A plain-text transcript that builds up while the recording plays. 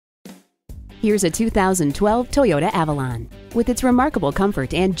Here's a 2012 Toyota Avalon. With its remarkable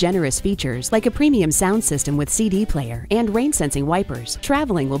comfort and generous features like a premium sound system with CD player and rain-sensing wipers,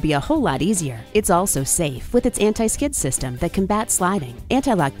 traveling will be a whole lot easier. It's also safe with its anti-skid system that combats sliding,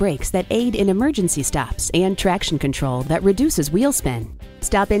 anti-lock brakes that aid in emergency stops, and traction control that reduces wheel spin.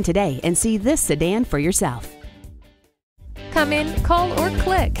 Stop in today and see this sedan for yourself. Come in, call, or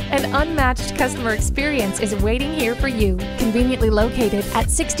click. An unmatched customer experience is waiting here for you. Conveniently located at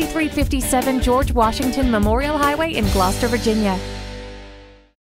 6357 George Washington Memorial Highway in Gloucester, Virginia.